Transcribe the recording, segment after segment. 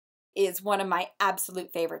is one of my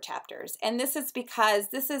absolute favorite chapters. And this is because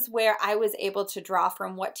this is where I was able to draw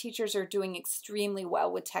from what teachers are doing extremely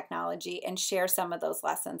well with technology and share some of those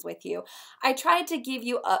lessons with you. I tried to give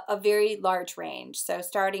you a very large range. So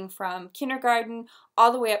starting from kindergarten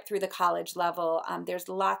all the way up through the college level, there's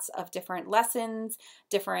lots of different lessons,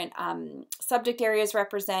 different subject areas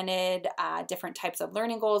represented, different types of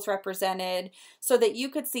learning goals represented, so that you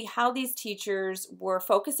could see how these teachers were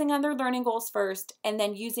focusing on their learning goals first and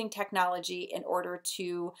then using technology in order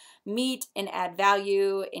to meet and add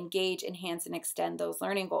value, engage, enhance, and extend those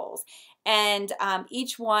learning goals. And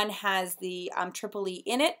each one has the triple E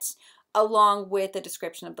in it, along with a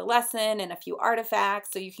description of the lesson and a few artifacts,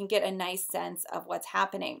 so you can get a nice sense of what's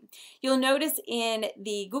happening. You'll notice in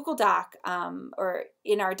the Google Doc or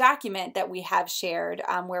in our document that we have shared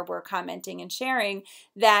where we're commenting and sharing,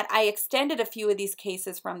 that I extended a few of these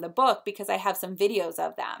cases from the book because I have some videos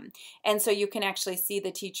of them. And so you can actually see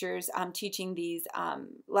the teachers teaching these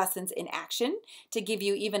lessons in action to give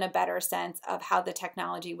you even a better sense of how the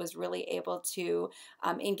technology was really able to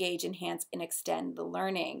engage, enhance, and extend the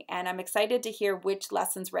learning. And I'm excited to hear which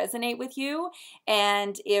lessons resonate with you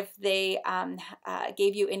and if they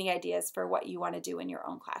gave you any ideas for what you want to do in your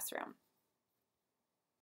own classroom.